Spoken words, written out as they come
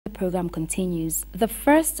program continues. The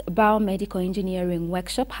first biomedical engineering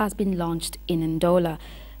workshop has been launched in Ndola.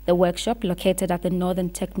 The workshop, located at the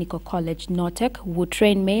Northern Technical College, NORTEC, will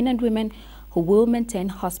train men and women who will maintain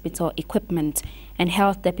hospital equipment. And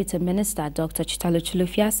Health Deputy Minister Dr.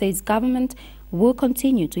 CHILUFYA says government will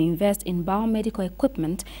continue to invest in biomedical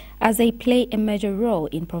equipment as they play a major role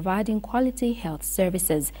in providing quality health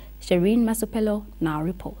services. Shireen Masupelo now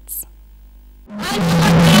reports.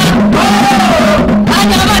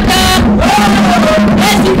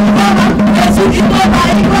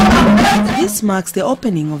 This marks the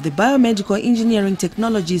opening of the Biomedical Engineering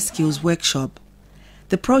Technology Skills Workshop.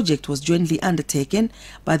 The project was jointly undertaken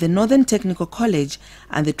by the Northern Technical College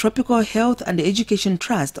and the Tropical Health and Education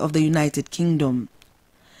Trust of the United Kingdom.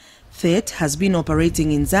 THET has been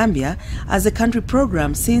operating in Zambia as a country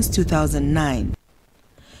program since 2009.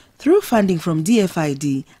 Through funding from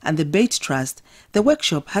DFID and the THET Trust, the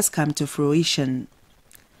workshop has come to fruition.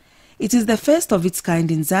 It is the first of its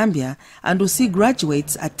kind in Zambia and will see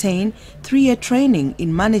graduates attain 3-year training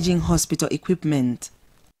in managing hospital equipment.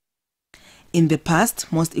 In the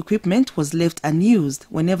past, most equipment was left unused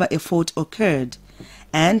whenever a fault occurred,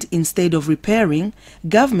 and instead of repairing,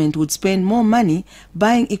 government would spend more money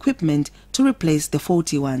buying equipment to replace the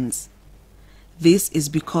faulty ones. This is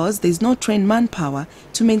because there is no trained manpower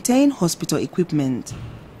to maintain hospital equipment.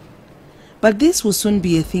 But this will soon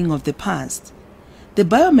be a thing of the past. The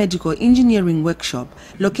Biomedical Engineering Workshop,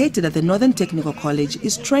 located at the Northern Technical College,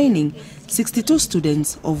 is training 62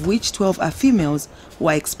 students, of which 12 are females, who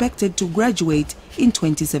are expected to graduate in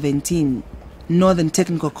 2017. Northern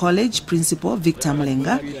Technical College Principal Victor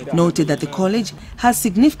MULENGA noted that the college has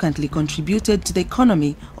significantly contributed to the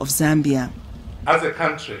economy of Zambia. As a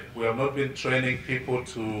country, we have not been training people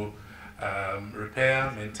to repair,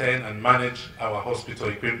 maintain and manage our hospital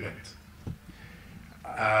equipment.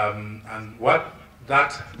 And what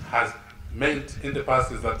that has meant in the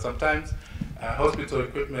past is that sometimes hospital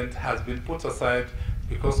equipment has been put aside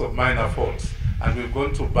because of minor faults, and we've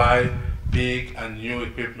gone to buy big and new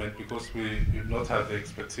equipment because we've not had the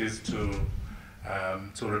expertise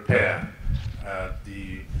to repair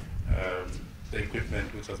the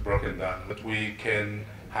equipment which has broken down. But we can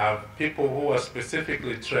have people who are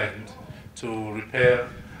specifically trained to repair,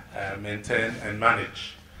 maintain and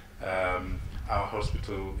manage our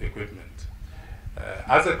hospital equipment.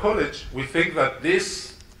 As a college, we think that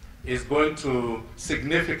this is going to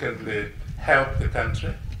significantly help the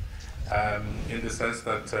country in the sense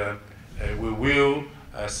that we will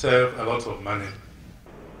save a lot of money.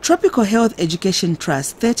 Tropical Health Education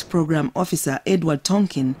Trust THET Program Officer Edward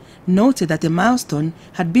TONKIN noted that a milestone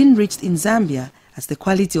had been reached in Zambia as the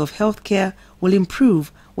quality of healthcare will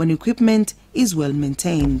improve when equipment is well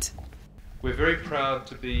maintained. We're very proud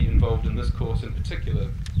to be involved in this course in particular.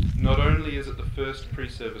 Not only is it the first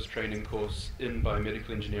pre-service training course in biomedical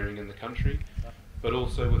engineering in the country, but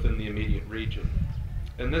also within the immediate region.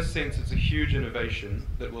 In this sense, it's a huge innovation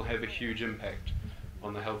that will have a huge impact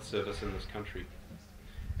on the health service in this country.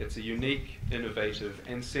 It's a unique, innovative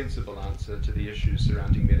and sensible answer to the issues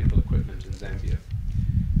surrounding medical equipment in Zambia.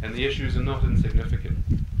 And the issues are not insignificant.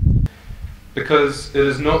 Because it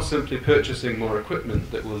is not simply purchasing more equipment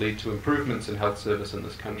that will lead to improvements in health service in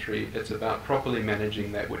this country, it's about properly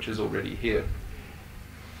managing that which is already here.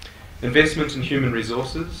 Investment in human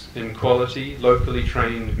resources, in quality, locally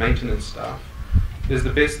trained maintenance staff, is the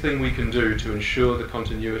best thing we can do to ensure the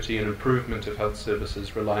continuity and improvement of health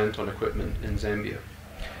services reliant on equipment in Zambia.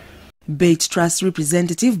 THET Trust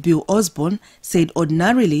representative Bill Osborne said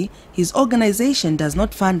ordinarily his organization does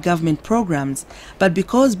not fund government programs, but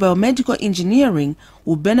because biomedical engineering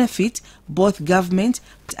will benefit both government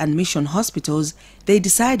and mission hospitals, they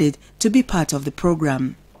decided to be part of the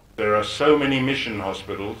program. There are so many mission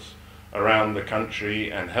hospitals around the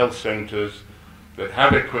country and health centers that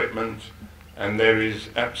have equipment, and there is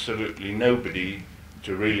absolutely nobody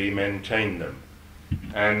to really maintain them.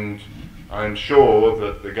 And I'm sure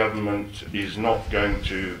that the government is not going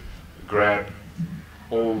to grab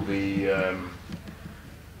all the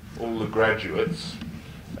graduates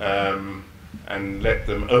and let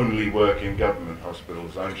them only work in government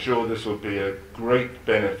hospitals. I'm sure this will be a great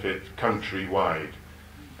benefit countrywide.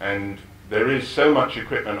 And there is so much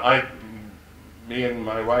equipment. Me and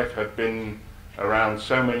my wife have been around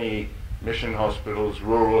so many mission hospitals,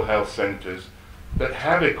 rural health centers that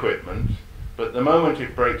have equipment, but the moment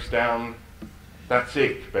it breaks down, that's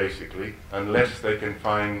it, basically, unless they can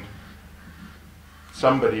find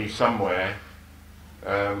somebody somewhere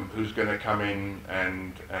who's going to come in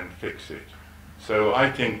and fix it. So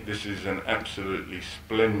I think this is an absolutely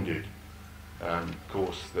splendid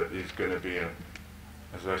course that is going to be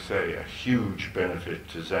as I say, a huge benefit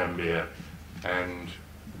to Zambia, and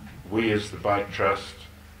we as the Bike Trust,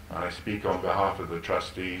 and I speak on behalf of the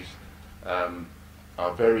trustees,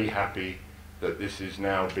 are very happy that this is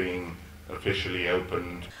now being officially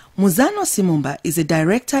opened. Muzano Simumba is a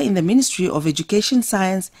director in the Ministry of Education,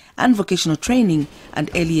 Science and Vocational Training and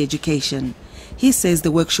Early Education. He says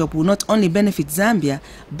the workshop will not only benefit Zambia,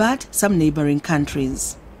 but some neighboring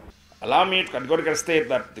countries. Allow me to categorically state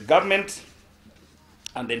that the government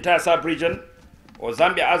and the entire sub-region, or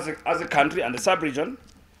Zambia as a country and the sub-region,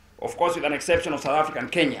 of course with an exception of South Africa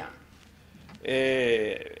and Kenya,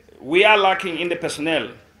 we are lacking in the personnel,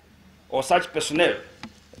 or such personnel,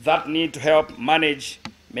 that need to help manage,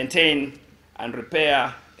 maintain, and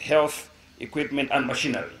repair health equipment and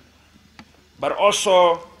machinery. But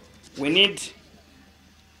also, we need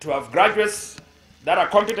to have graduates that are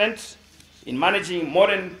competent in managing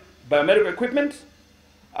modern biomedical equipment,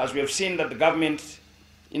 as we have seen that the government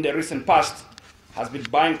in the recent past has been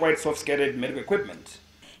buying quite sophisticated medical equipment.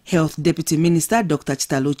 Health Deputy Minister Dr.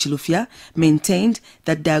 CHILUFYA maintained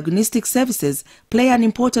that diagnostic services play an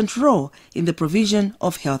important role in the provision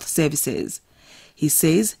of health services. He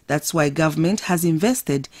says that's why government has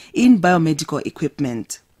invested in biomedical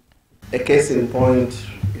equipment. A case in point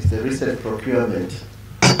is the recent procurement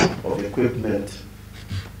of equipment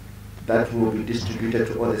that will be distributed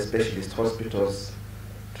to all the specialist hospitals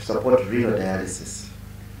to support renal dialysis.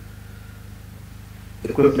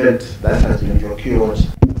 Equipment that has been procured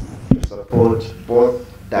to support both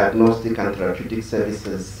diagnostic and therapeutic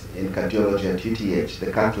services in cardiology and UTH,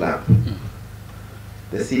 the cath lab,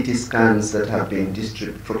 the CT scans that have been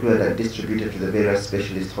procured and distributed to the various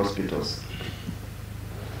specialist hospitals.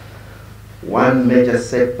 One major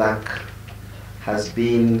setback has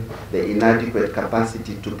been the inadequate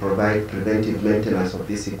capacity to provide preventive maintenance of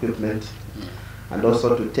this equipment and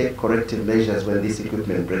also to take corrective measures when this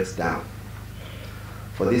equipment breaks down.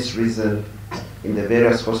 For this reason, in the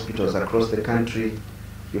various hospitals across the country,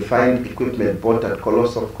 you find equipment bought at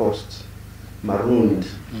colossal cost, marooned,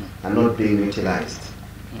 and not being utilized.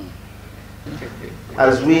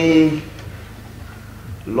 As we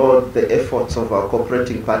laud the efforts of our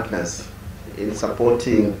cooperating partners in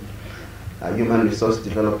supporting human resource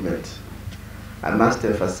development, I must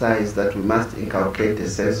emphasize that we must inculcate a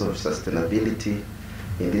sense of sustainability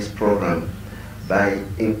in this program by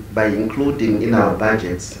including in our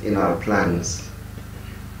budgets, in our plans,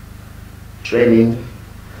 training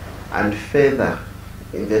and further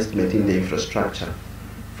investment in the infrastructure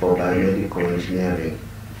for biomedical engineering,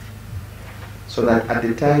 so that at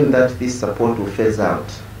the time that this support will phase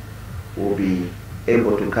out, we'll be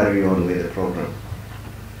able to carry on with the program.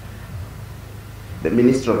 The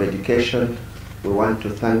Minister of Education, we want to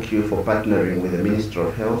thank you for partnering with the Minister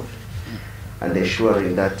of Health and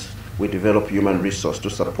ensuring that we develop human resource to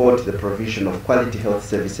support the provision of quality health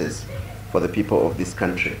services for the people of this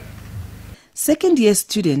country. Second-year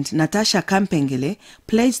student NATASHA KAMPENGELE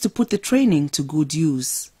pledged to put the training to good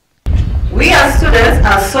use. We as students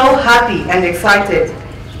are so happy and excited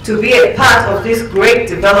to be a part of this great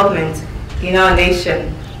development in our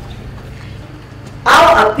nation.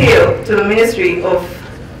 Our appeal to the Ministry of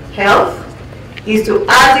Health is to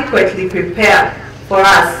adequately prepare for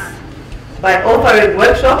us by offering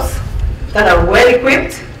workshops that are well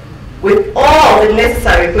equipped with all the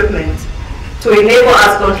necessary equipment to enable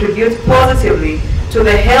us to contribute positively to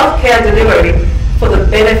the healthcare delivery for the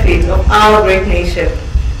benefit of our great nation.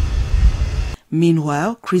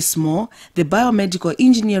 Meanwhile, Chris Moore, the biomedical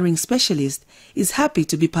engineering specialist, is happy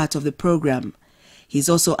to be part of the program. He's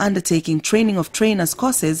also undertaking training of trainers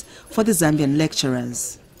courses for the Zambian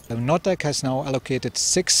lecturers. NORTEC has now allocated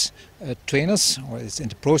 6 trainers, or is in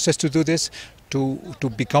the process to do this, to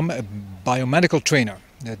become a biomedical trainer.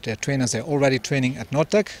 The trainers are already training at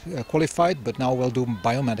NORTEC, qualified, but now will do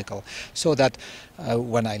biomedical. So that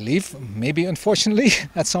when I leave, maybe unfortunately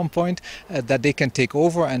at some point, that they can take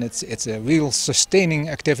over, and it's a real sustaining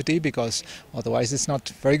activity, because otherwise it's not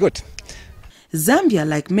very good. Zambia,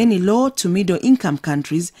 like many low to middle income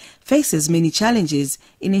countries, faces many challenges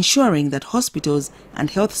in ensuring that hospitals and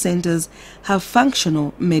health centers have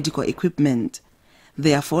functional medical equipment.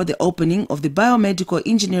 Therefore, the opening of the Biomedical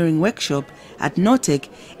Engineering Workshop at NORTEC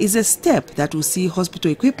is a step that will see hospital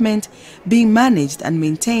equipment being managed and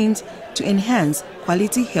maintained to enhance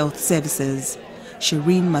quality health services.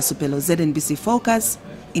 Shireen Masupelo, ZNBC Focus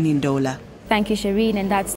in Ndola. Thank you, Shireen, and that's